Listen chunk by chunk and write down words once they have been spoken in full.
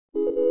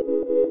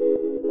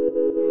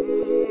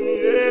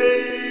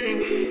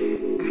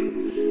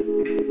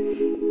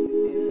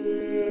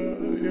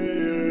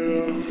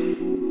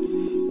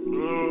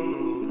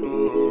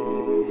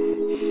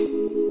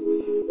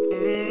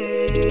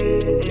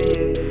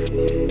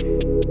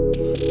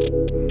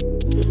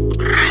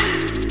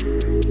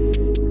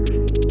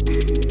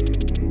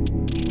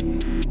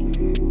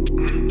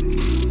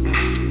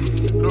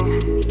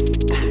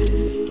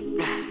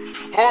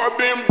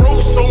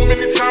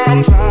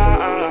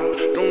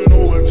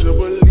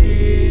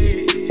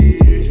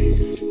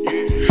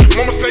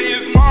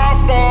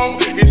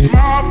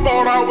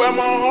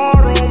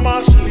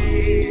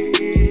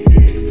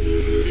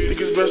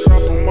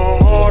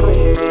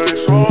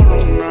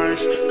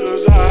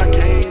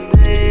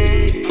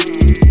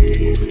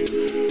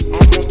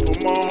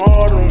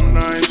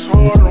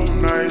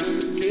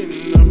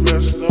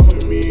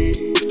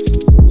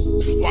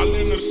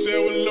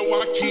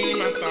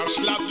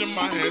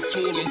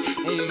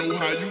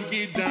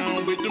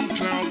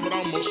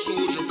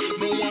soldier.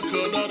 No one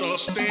could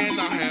understand.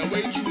 I had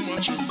way too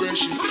much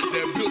aggression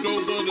that built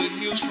over the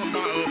years from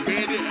my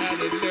abandoned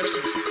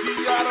adolescence.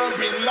 See, I done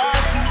been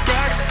lied to,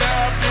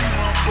 backstabbed, and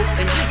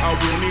heartbroken. I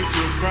wanted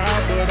to cry,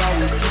 but I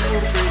was too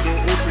afraid to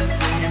open.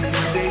 Praying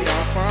one day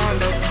I find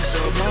a peace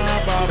of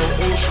mind by the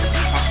ocean.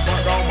 I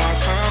spent all my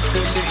time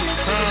committing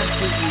crimes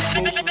to get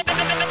closer.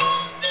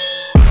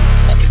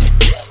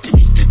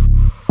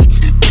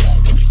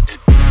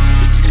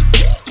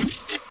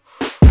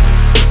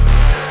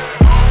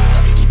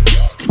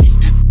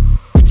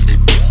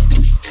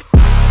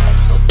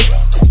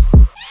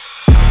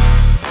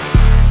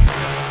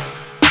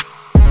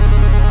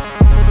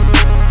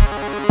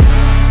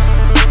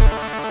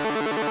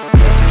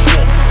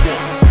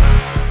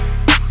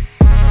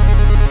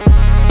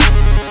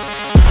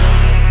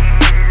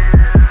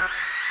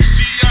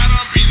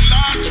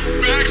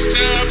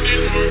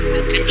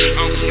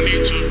 I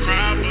wanted to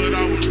cry, but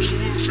I was too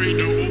afraid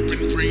to open.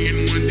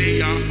 Praying one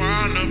day I'll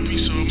find a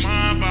peace of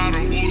mind by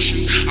the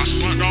ocean. I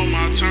spent all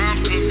my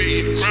time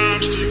committing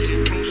crimes to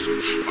get closer.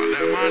 While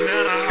at my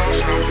nana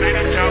house, I played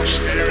the couch,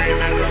 staring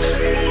at the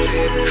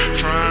ceiling,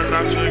 trying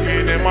not to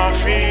get in my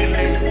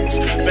feelings,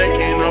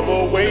 thinking of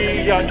a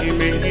way I can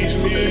make these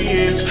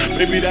millions.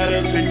 Maybe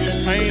that'll take this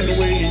pain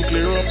away and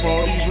clear up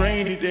all these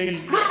rainy days.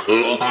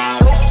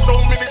 So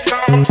many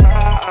times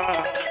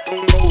I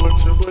don't know what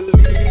to believe.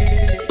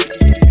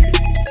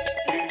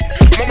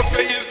 Mama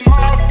say it's my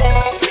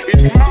fault,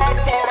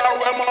 I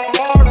wear my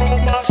heart on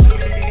my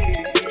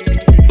sleeve.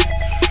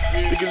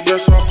 Think it's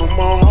best I put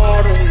my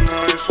heart on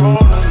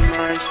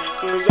ice,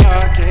 cause I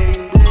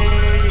can't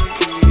breathe.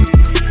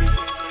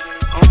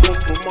 I'ma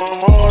put my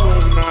heart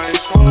on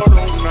ice,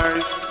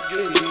 it's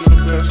getting the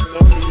best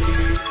of me.